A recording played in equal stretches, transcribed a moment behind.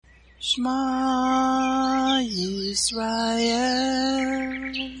Shema Yisrael,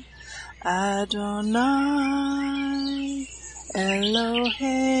 Adonai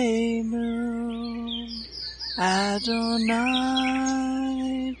Eloheinu, Adonai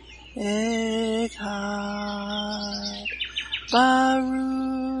Echad,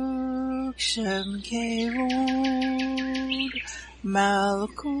 Baruch Shem Kevod,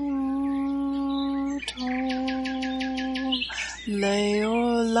 Malkuto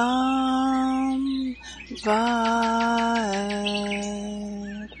Leolam Vaed.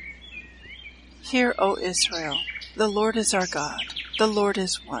 Hear, O Israel, the Lord is our God, the Lord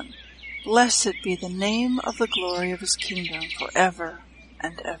is one. Blessed be the name of the glory of his kingdom forever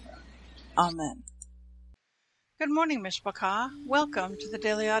and ever. Amen. Good morning, Mishpachah. Welcome to the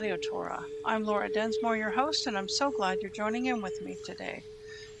Daily Audio Torah. I'm Laura Densmore, your host, and I'm so glad you're joining in with me today.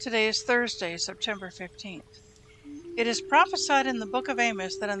 Today is Thursday, September 15th. It is prophesied in the book of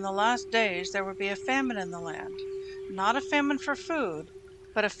Amos that in the last days there would be a famine in the land. Not a famine for food,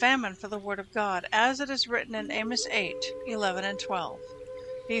 but a famine for the word of God, as it is written in Amos 8:11 and 12.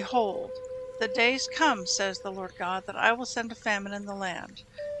 Behold, the days come, says the Lord God, that I will send a famine in the land,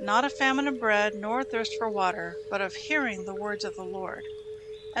 not a famine of bread, nor thirst for water, but of hearing the words of the Lord.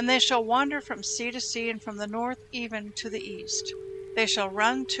 And they shall wander from sea to sea, and from the north even to the east. They shall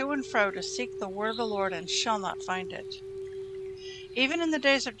run to and fro to seek the word of the Lord, and shall not find it. Even in the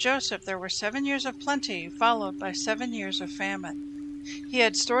days of Joseph there were 7 years of plenty, followed by 7 years of famine. He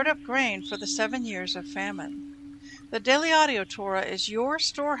had stored up grain for the 7 years of famine. The Daily Audio Torah is your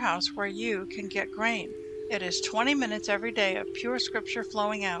storehouse where you can get grain. It is 20 minutes every day of pure scripture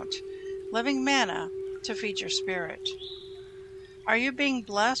flowing out, living manna to feed your spirit. Are you being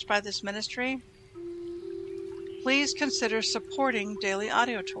blessed by this ministry? Please consider supporting Daily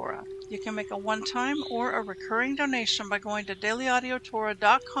Audio Torah. You can make a one-time or a recurring donation by going to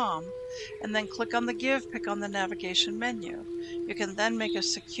dailyaudiotorah.com and then click on the Give pick on the navigation menu. You can then make a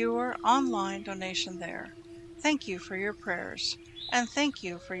secure online donation there. Thank you for your prayers, and thank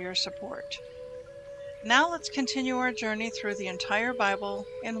you for your support. Now let's continue our journey through the entire Bible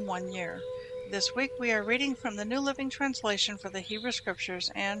in 1 year. This week we are reading from the New Living Translation for the Hebrew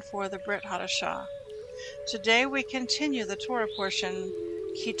Scriptures and for the Brit Hadashah. Today we continue the Torah portion,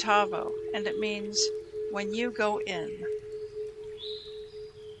 Tavo, and it means when you go in.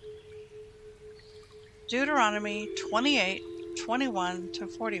 Deuteronomy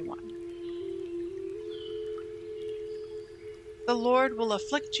 28:21-41. The Lord will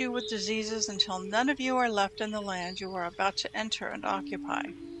afflict you with diseases until none of you are left in the land you are about to enter and occupy.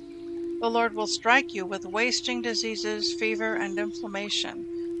 The Lord will strike you with wasting diseases, fever, and inflammation,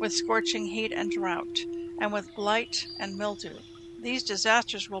 with scorching heat and drought, and with blight and mildew. These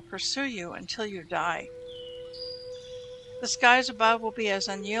disasters will pursue you until you die. The skies above will be as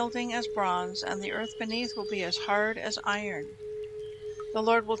unyielding as bronze, and the earth beneath will be as hard as iron. The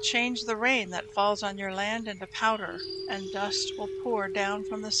Lord will change the rain that falls on your land into powder, and dust will pour down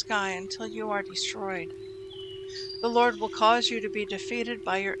from the sky until you are destroyed. The Lord will cause you to be defeated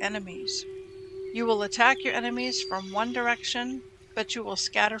by your enemies. You will attack your enemies from one direction, but you will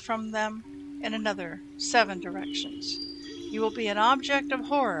scatter from them in another 7 directions. You will be an object of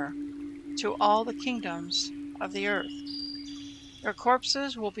horror to all the kingdoms of the earth. Your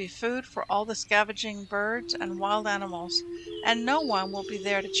corpses will be food for all the scavenging birds and wild animals, and no one will be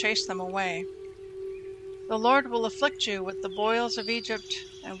there to chase them away. The Lord will afflict you with the boils of Egypt,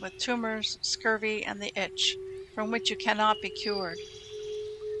 and with tumors, scurvy, and the itch, from which you cannot be cured.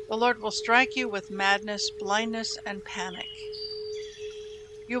 The Lord will strike you with madness, blindness, and panic.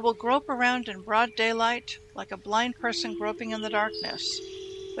 You will grope around in broad daylight like a blind person groping in the darkness,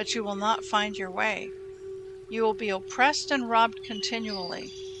 but you will not find your way. You will be oppressed and robbed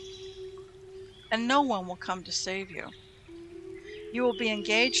continually, and no one will come to save you. You will be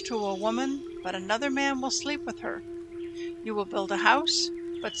engaged to a woman, but another man will sleep with her. You will build a house,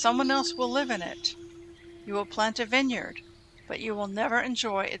 but someone else will live in it. You will plant a vineyard, but you will never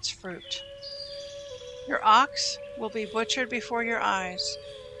enjoy its fruit. Your ox will be butchered before your eyes,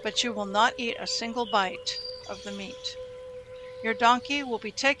 but you will not eat a single bite of the meat. Your donkey will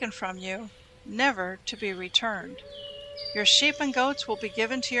be taken from you, never to be returned. Your sheep and goats will be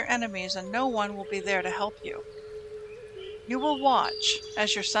given to your enemies, and no one will be there to help you. You will watch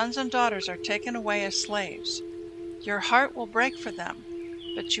as your sons and daughters are taken away as slaves. Your heart will break for them,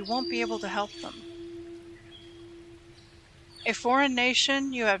 but you won't be able to help them. A foreign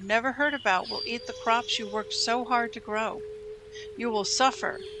nation you have never heard about will eat the crops you worked so hard to grow. You will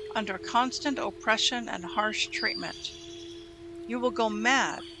suffer under constant oppression and harsh treatment. You will go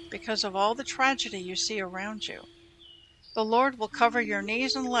mad because of all the tragedy you see around you. The Lord will cover your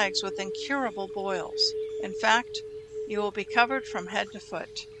knees and legs with incurable boils. In fact, you will be covered from head to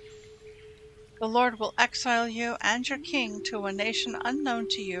foot. The Lord will exile you and your king to a nation unknown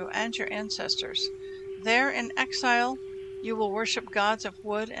to you and your ancestors. There in exile, you will worship gods of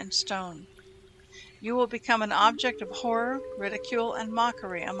wood and stone. You will become an object of horror, ridicule, and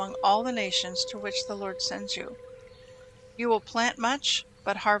mockery among all the nations to which the Lord sends you. You will plant much,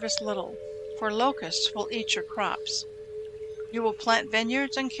 but harvest little, for locusts will eat your crops. You will plant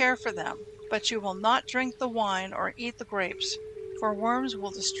vineyards and care for them, but you will not drink the wine or eat the grapes, for worms will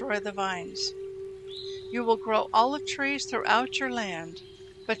destroy the vines. You will grow olive trees throughout your land,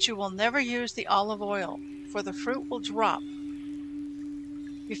 but you will never use the olive oil, for the fruit will drop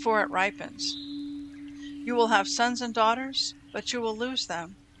before it ripens. You will have sons and daughters, but you will lose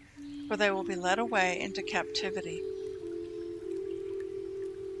them, for they will be led away into captivity.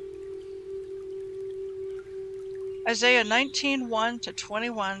 Isaiah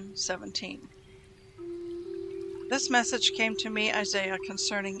 19:1-21:17. This message came to me, Isaiah,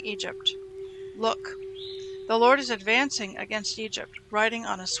 concerning Egypt. Look, the Lord is advancing against Egypt, riding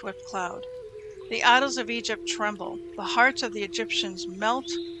on a swift cloud. The idols of Egypt tremble. The hearts of the Egyptians melt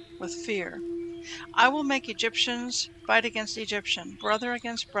with fear. I will make Egyptians fight against Egyptian, brother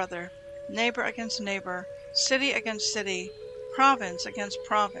against brother, neighbor against neighbor, city against city, province against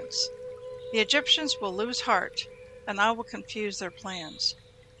province. The Egyptians will lose heart, and I will confuse their plans.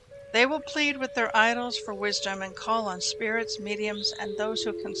 They will plead with their idols for wisdom and call on spirits, mediums, and those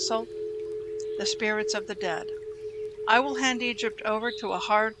who consult the spirits of the dead. I will hand Egypt over to a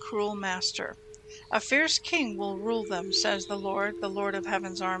hard, cruel master. A fierce king will rule them, says the Lord of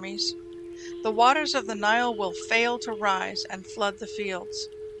heaven's armies. The waters of the Nile will fail to rise and flood the fields.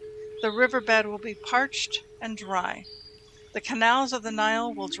 The riverbed will be parched and dry. The canals of the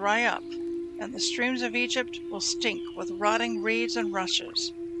Nile will dry up, and the streams of Egypt will stink with rotting reeds and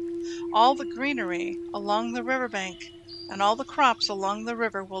rushes. All the greenery along the riverbank and all the crops along the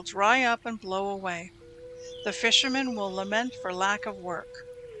river will dry up and blow away. The fishermen will lament for lack of work.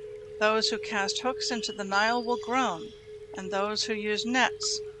 Those who cast hooks into the Nile will groan, and those who use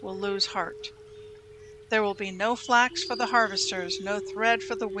nets will lose heart. There will be no flax for the harvesters, no thread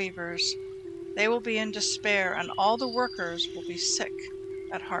for the weavers. They will be in despair, and all the workers will be sick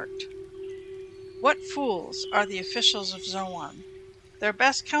at heart. What fools are the officials of Zoan! Their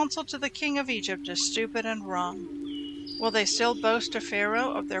best counsel to the king of Egypt is stupid and wrong. Will they still boast to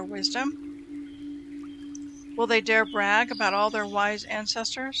Pharaoh of their wisdom? Will they dare brag about all their wise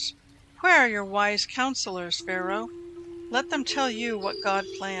ancestors? Where are your wise counselors, Pharaoh? Let them tell you what God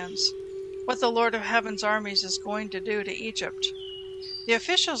plans, what the Lord of heaven's armies is going to do to Egypt. The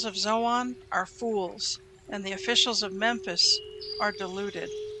officials of Zoan are fools, and the officials of Memphis are deluded.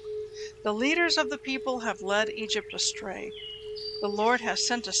 The leaders of the people have led Egypt astray. The Lord has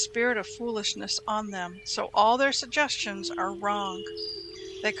sent a spirit of foolishness on them, so all their suggestions are wrong.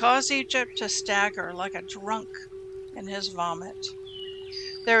 They cause Egypt to stagger like a drunk in his vomit.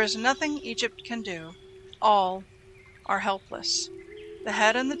 There is nothing Egypt can do. All are helpless. The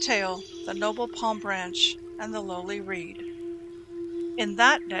head and the tail, the noble palm branch, and the lowly reed. In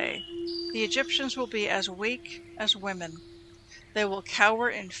that day, the Egyptians will be as weak as women. They will cower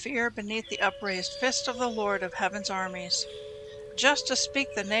in fear beneath the upraised fist of the Lord of heaven's armies. Just to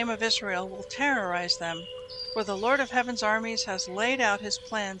speak the name of Israel will terrorize them, for the Lord of heaven's armies has laid out his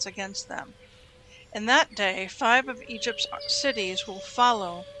plans against them. In that day, 5 of Egypt's cities will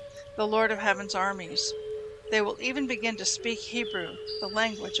follow the Lord of heaven's armies. They will even begin to speak Hebrew, the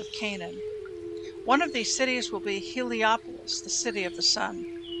language of Canaan. One of these cities will be Heliopolis, the city of the sun.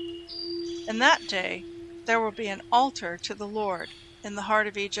 In that day, there will be an altar to the Lord in the heart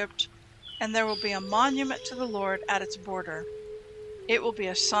of Egypt, and there will be a monument to the Lord at its border. It will be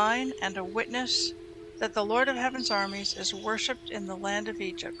a sign and a witness that the Lord of heaven's armies is worshipped in the land of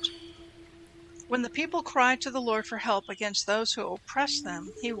Egypt. When the people cry to the Lord for help against those who oppress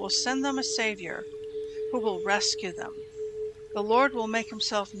them, he will send them a Savior who will rescue them. The Lord will make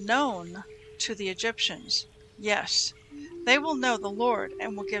himself known to the Egyptians. Yes, they will know the Lord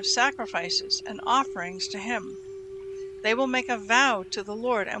and will give sacrifices and offerings to him. They will make a vow to the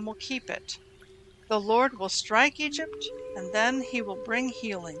Lord and will keep it. The Lord will strike Egypt, and then he will bring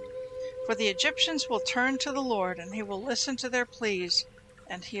healing. For the Egyptians will turn to the Lord, and he will listen to their pleas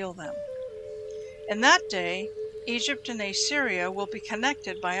and heal them. In that day, Egypt and Assyria will be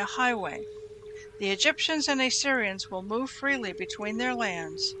connected by a highway. The Egyptians and Assyrians will move freely between their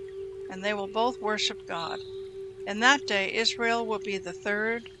lands, and they will both worship God. In that day, Israel will be the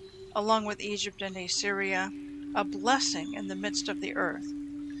third, along with Egypt and Assyria, a blessing in the midst of the earth.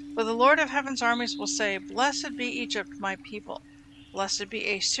 For the Lord of heaven's armies will say, Blessed be Egypt, my people. Blessed be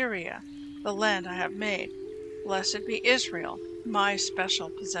Assyria, the land I have made. Blessed be Israel, my special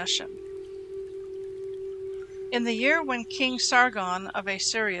possession. In the year when King Sargon of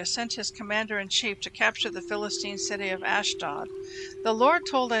Assyria sent his commander-in-chief to capture the Philistine city of Ashdod, the Lord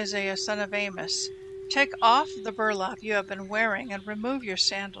told Isaiah son of Amos, Take off the burlap you have been wearing and remove your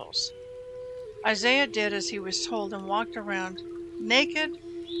sandals. Isaiah did as he was told and walked around naked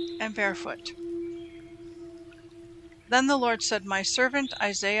and barefoot. Then the Lord said, My servant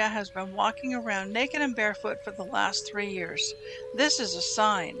Isaiah has been walking around naked and barefoot for the last 3 years. This is a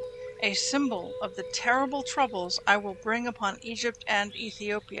sign, a symbol of the terrible troubles I will bring upon Egypt and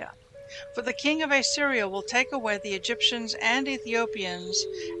Ethiopia. For the king of Assyria will take away the Egyptians and Ethiopians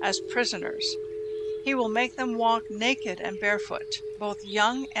as prisoners. He will make them walk naked and barefoot, both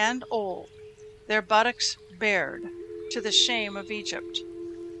young and old, their buttocks bared, to the shame of Egypt.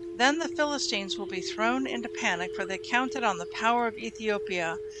 Then the Philistines will be thrown into panic, for they counted on the power of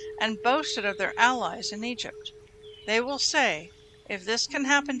Ethiopia and boasted of their allies in Egypt. They will say, If this can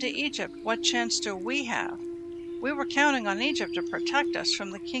happen to Egypt, what chance do we have? We were counting on Egypt to protect us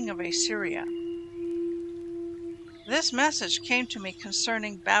from the king of Assyria. This message came to me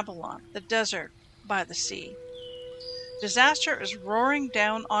concerning Babylon, the desert by the sea. Disaster is roaring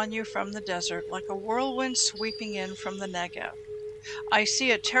down on you from the desert like a whirlwind sweeping in from the Negev. I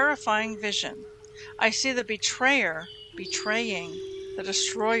see a terrifying vision. I see the betrayer betraying, the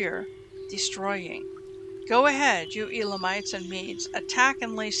destroyer destroying. Go ahead, you Elamites and Medes, attack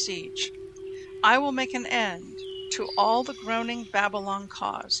and lay siege. I will make an end to all the groaning Babylon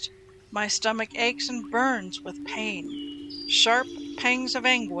caused. My stomach aches and burns with pain. Sharp pangs of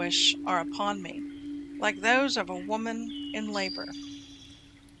anguish are upon me, like those of a woman in labor.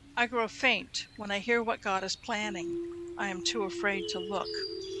 I grow faint when I hear what God is planning. I am too afraid to look.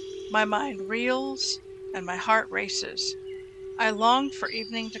 My mind reels and my heart races. I longed for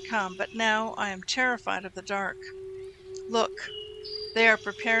evening to come, but now I am terrified of the dark. Look, they are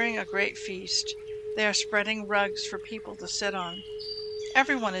preparing a great feast. They are spreading rugs for people to sit on.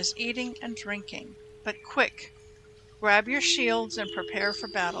 Everyone is eating and drinking. But quick, grab your shields and prepare for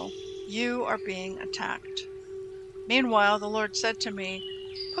battle. You are being attacked. Meanwhile, the Lord said to me,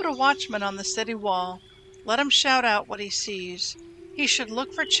 Put a watchman on the city wall. Let him shout out what he sees. He should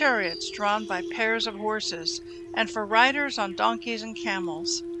look for chariots drawn by pairs of horses, and for riders on donkeys and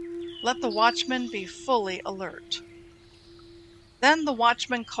camels. Let the watchman be fully alert. Then the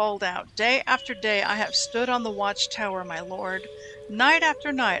watchman called out, Day after day I have stood on the watchtower, my lord. Night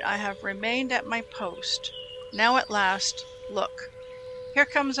after night I have remained at my post. Now at last, look, here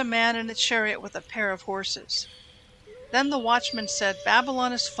comes a man in a chariot with a pair of horses. Then the watchman said,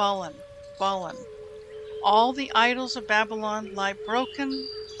 Babylon is fallen, fallen. All the idols of Babylon lie broken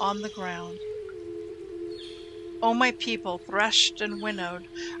on the ground. O my people, threshed and winnowed,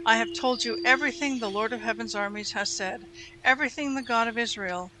 I have told you everything the Lord of heaven's armies has said, everything the God of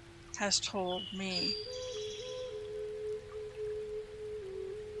Israel has told me.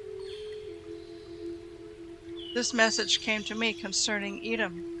 This message came to me concerning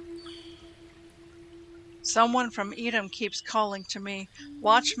Edom. Someone from Edom keeps calling to me,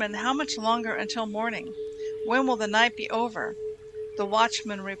 Watchman, how much longer until morning? When will the night be over? The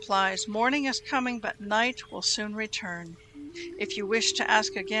watchman replies, Morning is coming, but night will soon return. If you wish to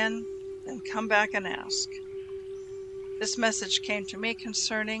ask again, then come back and ask. This message came to me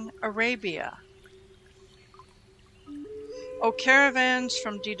concerning Arabia. O caravans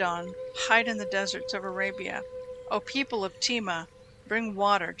from Dedan, hide in the deserts of Arabia. O people of Tema, bring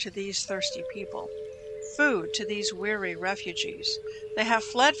water to these thirsty people, food to these weary refugees. They have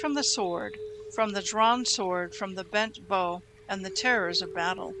fled from the sword, from the drawn sword, from the bent bow, and the terrors of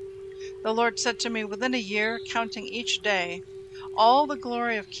battle. The Lord said to me, Within a year, counting each day, all the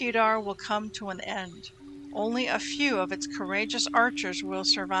glory of Kedar will come to an end. Only a few of its courageous archers will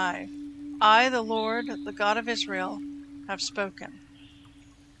survive. I, the Lord, the God of Israel, have spoken.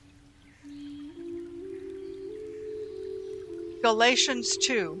 Galatians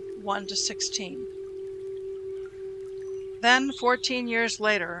 2, 1-16. Then, 14 years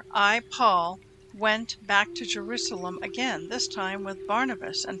later, I, Paul, went back to Jerusalem again, this time with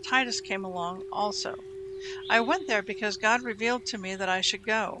Barnabas, and Titus came along also. I went there because God revealed to me that I should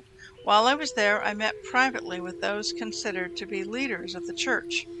go. While I was there, I met privately with those considered to be leaders of the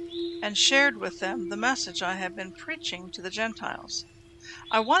church, and shared with them the message I had been preaching to the Gentiles.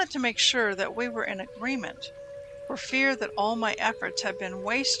 I wanted to make sure that we were in agreement, for fear that all my efforts had been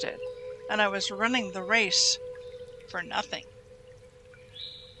wasted, and I was running the race for nothing.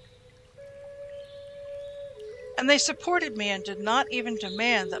 And they supported me and did not even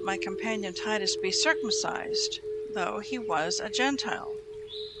demand that my companion Titus be circumcised, though he was a Gentile.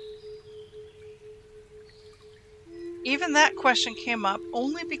 Even that question came up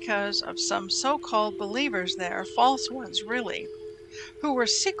only because of some so-called believers there, false ones really, who were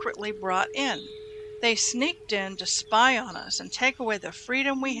secretly brought in. They sneaked in to spy on us and take away the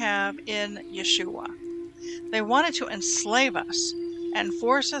freedom we have in Yeshua. They wanted to enslave us and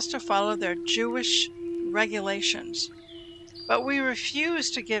force us to follow their Jewish regulations. But we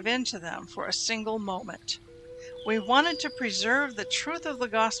refused to give in to them for a single moment. We wanted to preserve the truth of the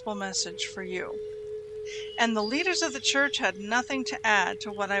gospel message for you. And the leaders of the church had nothing to add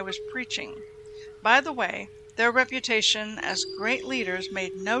to what I was preaching. By the way, their reputation as great leaders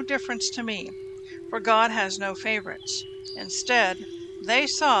made no difference to me, for God has no favorites. Instead, they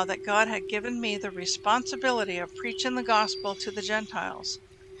saw that God had given me the responsibility of preaching the gospel to the Gentiles,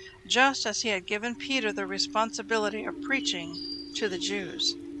 just as he had given Peter the responsibility of preaching to the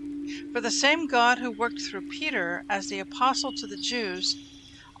Jews. For the same God who worked through Peter as the apostle to the Jews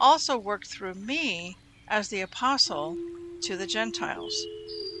also worked through me as the apostle to the Gentiles.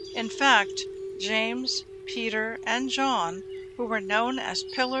 In fact, James, Peter, and John, who were known as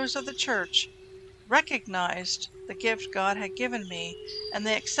pillars of the church, recognized the gift God had given me, and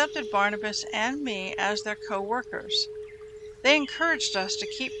they accepted Barnabas and me as their co-workers. They encouraged us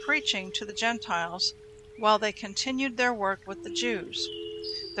to keep preaching to the Gentiles while they continued their work with the Jews.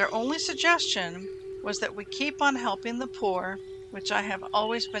 Their only suggestion was that we keep on helping the poor, which I have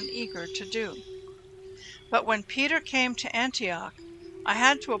always been eager to do. But when Peter came to Antioch, I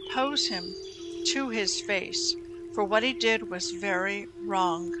had to oppose him to his face, for what he did was very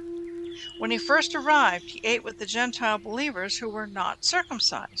wrong. When he first arrived, he ate with the Gentile believers who were not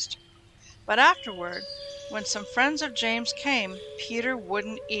circumcised. But afterward, when some friends of James came, Peter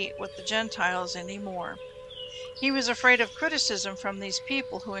wouldn't eat with the Gentiles anymore. He was afraid of criticism from these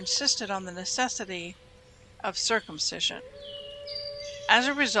people who insisted on the necessity of circumcision. As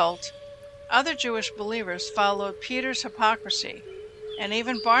a result, other Jewish believers followed Peter's hypocrisy, and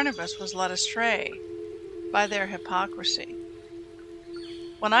even Barnabas was led astray by their hypocrisy.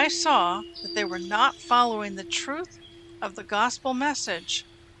 When I saw that they were not following the truth of the gospel message,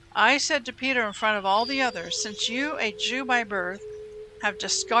 I said to Peter in front of all the others, "Since you, a Jew by birth, have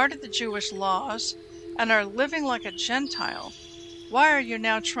discarded the Jewish laws and are living like a Gentile, why are you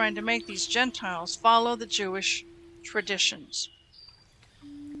now trying to make these Gentiles follow the Jewish traditions?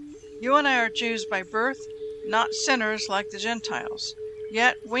 You and I are Jews by birth, not sinners like the Gentiles.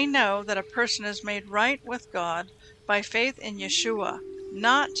 Yet we know that a person is made right with God by faith in Yeshua,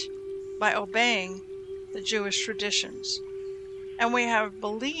 not by obeying the Jewish traditions. And we have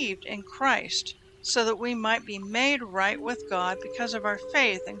believed in Christ so that we might be made right with God because of our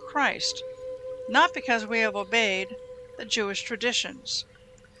faith in Christ, not because we have obeyed the Jewish traditions.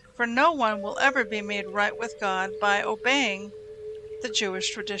 For no one will ever be made right with God by obeying the Jewish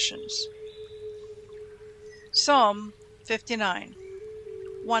traditions." Psalm 59,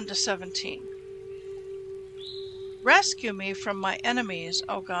 1-17. Rescue me from my enemies,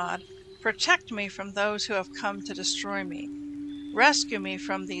 O God. Protect me from those who have come to destroy me. Rescue me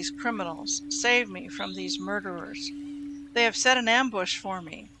from these criminals. Save me from these murderers. They have set an ambush for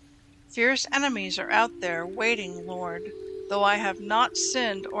me. Fierce enemies are out there waiting, Lord. Though I have not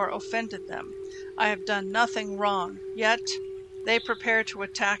sinned or offended them, I have done nothing wrong, yet they prepare to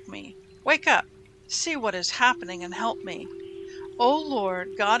attack me. Wake up, see what is happening, and help me. O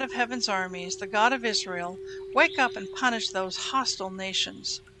Lord, God of heaven's armies, the God of Israel, wake up and punish those hostile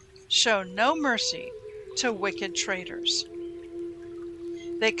nations. Show no mercy to wicked traitors.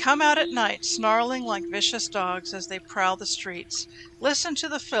 They come out at night, snarling like vicious dogs as they prowl the streets. Listen to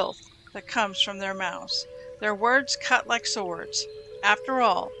the filth that comes from their mouths. Their words cut like swords. After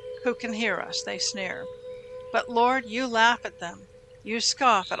all, who can hear us? They sneer. But Lord, you laugh at them. You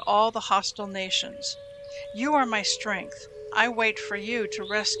scoff at all the hostile nations. You are my strength. I wait for you to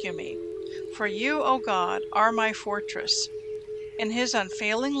rescue me. For you, O God, are my fortress. In his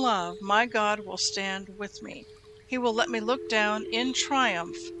unfailing love, my God will stand with me. He will let me look down in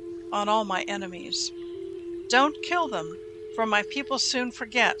triumph on all my enemies. Don't kill them, for my people soon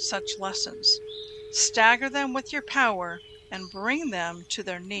forget such lessons. Stagger them with your power and bring them to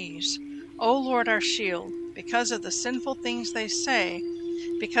their knees. O Lord, our shield, because of the sinful things they say,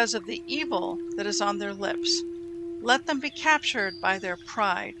 because of the evil that is on their lips. Let them be captured by their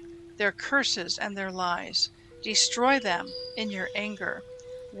pride, their curses, and their lies. Destroy them in your anger.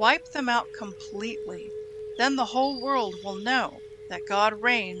 Wipe them out completely. Then the whole world will know that God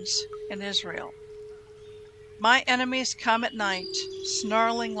reigns in Israel. My enemies come at night,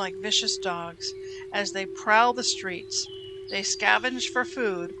 snarling like vicious dogs. as they prowl the streets. They scavenge for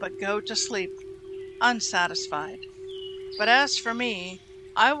food, but go to sleep unsatisfied. But as for me,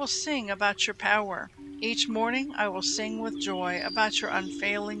 I will sing about your power. Each morning I will sing with joy about your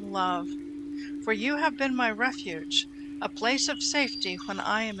unfailing love. For you have been my refuge, a place of safety when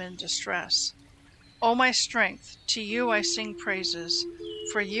I am in distress. O my strength, to you I sing praises.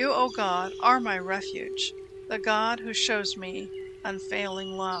 For you, O God, are my refuge, the God who shows me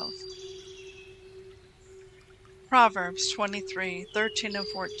unfailing love. Proverbs 23:13 and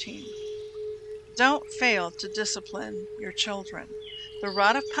 14. Don't fail to discipline your children. The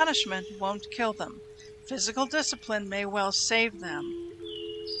rod of punishment won't kill them. Physical discipline may well save them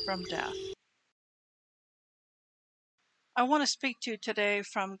from death. I want to speak to you today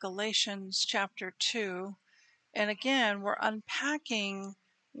from Galatians chapter 2. And again, we're unpacking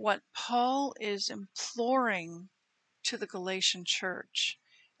what Paul is imploring to the Galatian church.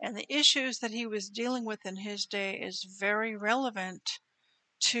 And the issues that he was dealing with in his day is very relevant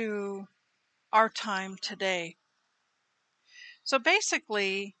to our time today. So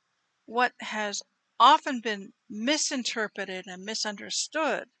basically, what has often been misinterpreted and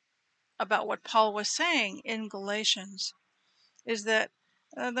misunderstood about what Paul was saying in Galatians is that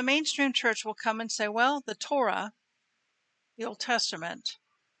the mainstream church will come and say, well, the Torah, the Old Testament,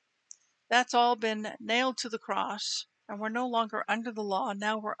 that's all been nailed to the cross, and we're no longer under the law.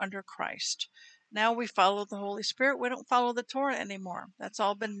 Now we're under Christ. Now we follow the Holy Spirit. We don't follow the Torah anymore. That's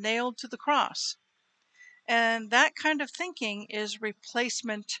all been nailed to the cross. And that kind of thinking is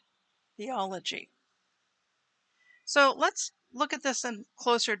replacement theology. So let's look at this in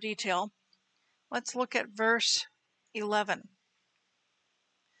closer detail. Let's look at verse 11.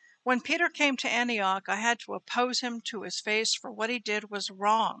 When Peter came to Antioch, I had to oppose him to his face, for what he did was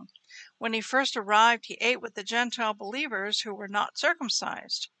wrong. When he first arrived, he ate with the Gentile believers who were not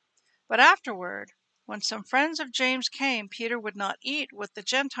circumcised. But afterward, when some friends of James came, Peter would not eat with the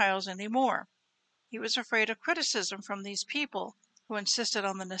Gentiles any more. He was afraid of criticism from these people who insisted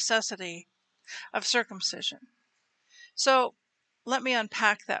on the necessity of circumcision. So let me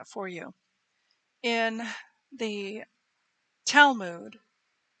unpack that for you. In the Talmud,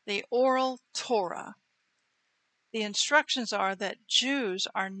 the oral Torah, the instructions are that Jews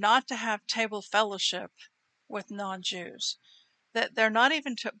are not to have table fellowship with non-Jews, that they're not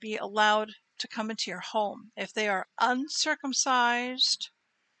even to be allowed to come into your home. If they are uncircumcised,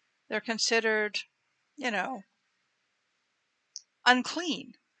 they're considered,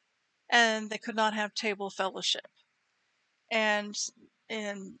 unclean, and they could not have table fellowship. And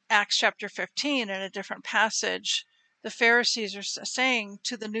in Acts chapter 15, in a different passage, the Pharisees are saying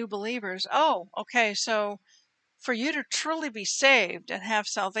to the new believers, oh, okay, so for you to truly be saved and have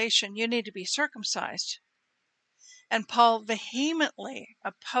salvation, you need to be circumcised. And Paul vehemently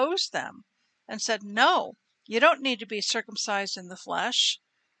opposed them and said, no, you don't need to be circumcised in the flesh.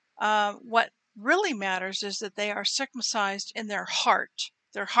 What really matters is that they are circumcised in their heart.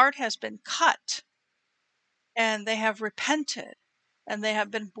 Their heart has been cut, and they have repented, and they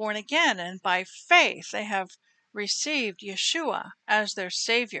have been born again, and by faith they have received Yeshua as their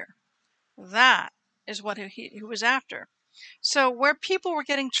Savior. That is what he was after. So where people were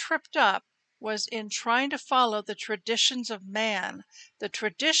getting tripped up was in trying to follow the traditions of man, the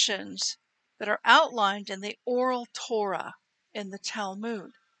traditions that are outlined in the oral Torah, in the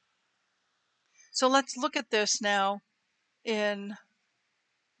Talmud. So let's look at this now in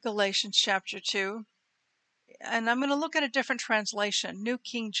Galatians chapter 2. And I'm going to look at a different translation, New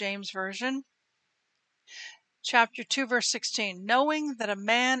King James Version. Chapter 2, verse 16. Knowing that a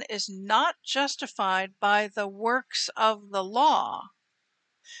man is not justified by the works of the law,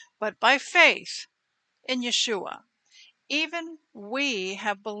 but by faith in Yeshua. Even we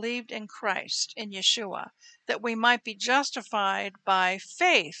have believed in Christ, in Yeshua, that we might be justified by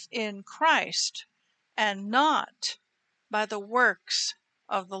faith in Christ and not by the works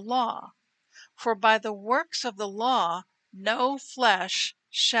of the law. For by the works of the law, no flesh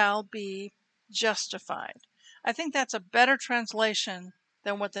shall be justified. I think that's a better translation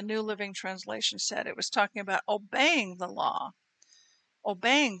than what the New Living Translation said. It was talking about obeying the law.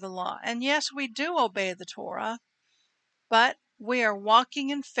 Obeying the law. And yes, we do obey the Torah, but we are walking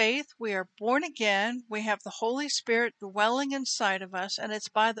in faith. We are born again. We have the Holy Spirit dwelling inside of us, and it's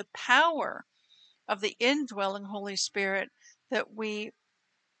by the power of the indwelling Holy Spirit that we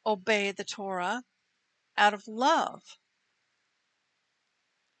obey the Torah out of love.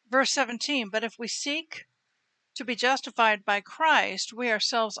 Verse 17, but if we seek to be justified by Christ, we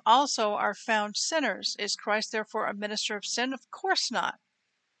ourselves also are found sinners. Is Christ therefore a minister of sin? Of course not.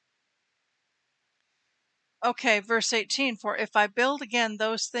 Okay, verse 18, for if I build again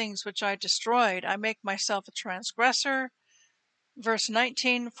those things which I destroyed, I make myself a transgressor. Verse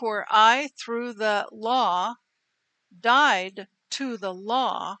 19, for I, through the law, died to the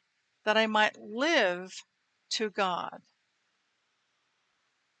law, that I might live to God.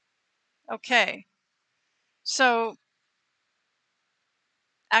 Okay, so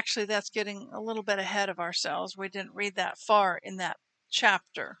actually that's getting a little bit ahead of ourselves. We didn't read that far in that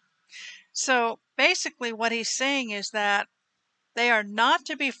chapter. So basically what he's saying is that they are not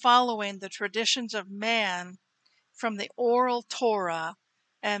to be following the traditions of man from the oral Torah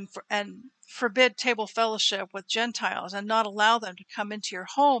and forbid table fellowship with Gentiles and not allow them to come into your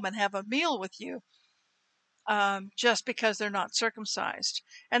home and have a meal with you just because they're not circumcised.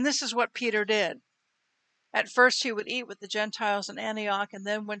 And this is what Peter did. At first he would eat with the Gentiles in Antioch, and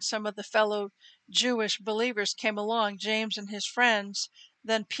then when some of the fellow Jewish believers came along, James and his friends,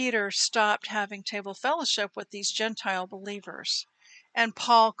 then Peter stopped having table fellowship with these Gentile believers. And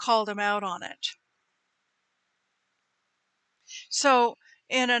Paul called him out on it. So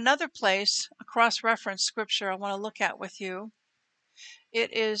in another place, a cross-reference scripture I want to look at with you,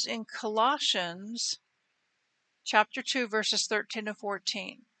 it is in Colossians chapter 2, verses 13 to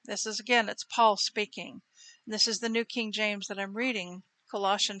 14. This is, again, it's Paul speaking. This is the New King James that I'm reading.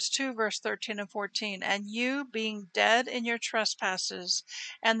 Colossians 2, verse 13 and 14. And you, being dead in your trespasses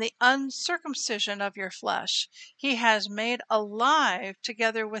and the uncircumcision of your flesh, he has made alive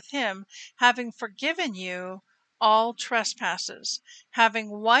together with him, having forgiven you all trespasses, having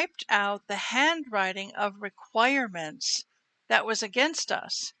wiped out the handwriting of requirements that was against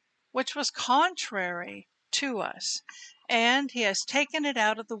us, which was contrary to us, and he has taken it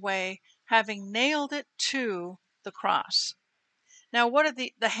out of the way, having nailed it to the cross. Now, what are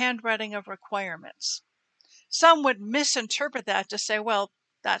the handwriting of requirements? Some would misinterpret that to say, well,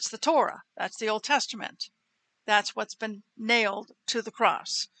 that's the Torah, that's the Old Testament, that's what's been nailed to the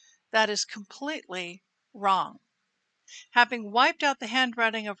cross. That is completely wrong. Having wiped out the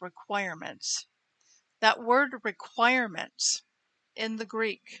handwriting of requirements, that word requirements in the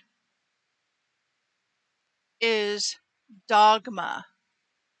Greek is dogma.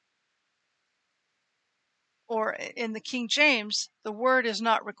 Or in the King James, the word is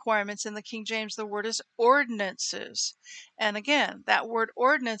not requirements. In the King James, the word is ordinances. And again, that word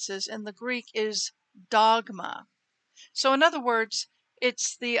ordinances in the Greek is dogma. So in other words,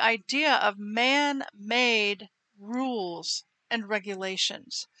 it's the idea of man-made rules and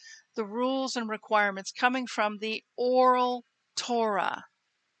regulations, the rules and requirements coming from the oral Torah.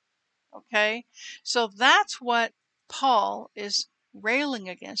 Okay? So that's what Paul is railing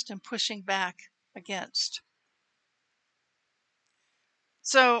against and pushing back against.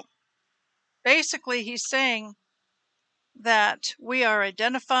 So basically, he's saying that we are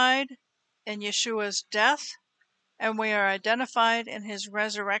identified in Yeshua's death and we are identified in his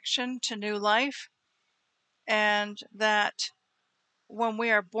resurrection to new life, and that when we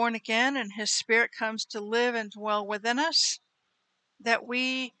are born again and his spirit comes to live and dwell within us, that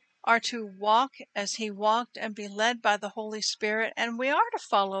we are to walk as he walked and be led by the Holy Spirit, and we are to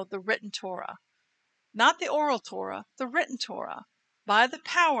follow the written Torah, not the oral Torah, the written Torah, by the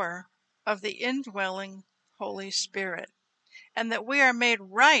power of the indwelling Holy Spirit, and that we are made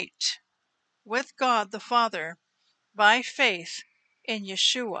right with God the Father by faith in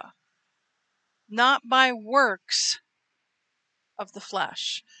Yeshua, not by works of the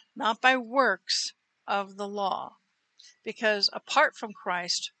flesh, not by works of the law, because apart from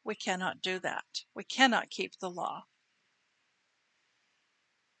Christ, we cannot do that. We cannot keep the law.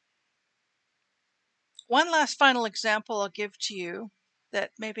 One last final example I'll give to you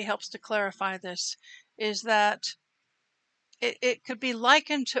that maybe helps to clarify this is that it could be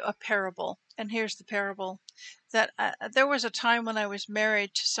likened to a parable. And here's the parable. That there was a time when I was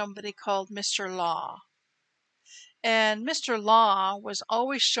married to somebody called Mr. Law. And Mr. Law was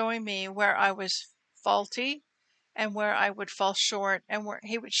always showing me where I was faulty and where I would fall short, and where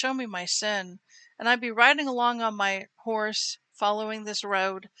he would show me my sin. And I'd be riding along on my horse following this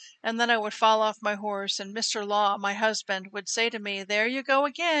road, and then I would fall off my horse, and Mr. Law, my husband, would say to me, "There you go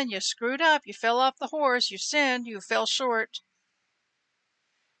again, you screwed up, you fell off the horse, you sinned, you fell short."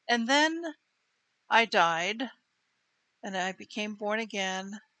 And then I died, and I became born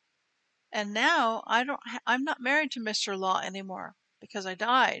again, and now I'm not married to Mr. Law anymore because I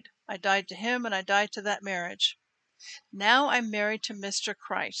died. I died to him, and I died to that marriage. Now I'm married to Mr.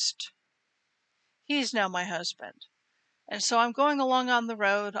 Christ. He's now my husband. And so I'm going along on the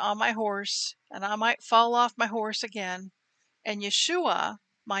road on my horse, and I might fall off my horse again. And Yeshua,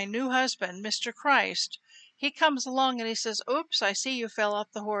 my new husband, Mr. Christ, he comes along and he says, "Oops, I see you fell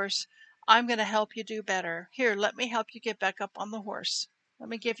off the horse. I'm going to help you do better. Here, let me help you get back up on the horse. Let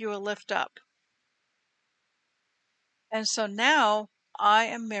me give you a lift up. And so now I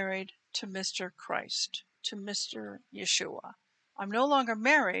am married to Mr. Christ, to Mr. Yeshua. I'm no longer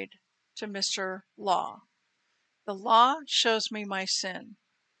married to Mr. Law. The law shows me my sin.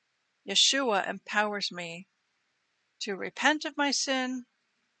 Yeshua empowers me to repent of my sin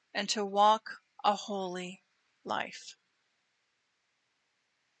and to walk a holy life.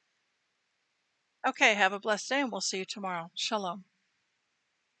 Okay, have a blessed day, and we'll see you tomorrow. Shalom.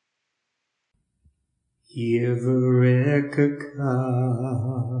 Yevrekka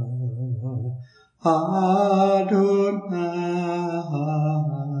Adonai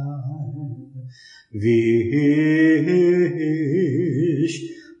Vish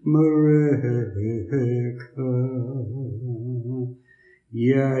Mereka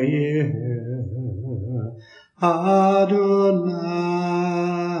Yair Adonai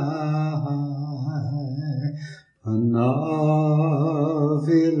Panavilaka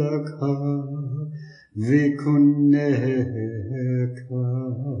Vikuneka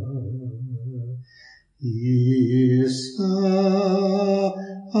Isa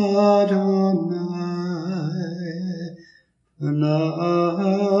Adonai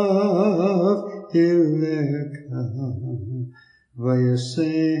Panav Ileka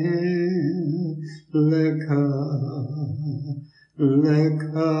Vayasem Leka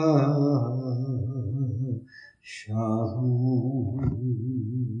Leka Shalom.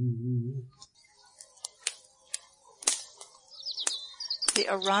 The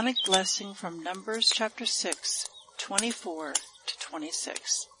Aaronic blessing from Numbers chapter 6, 24 to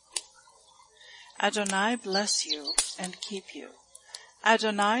 26. Adonai bless you and keep you.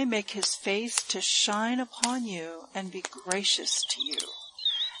 Adonai make his face to shine upon you and be gracious to you.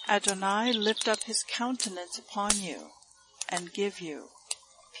 Adonai lift up his countenance upon you and give you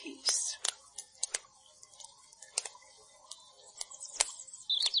peace.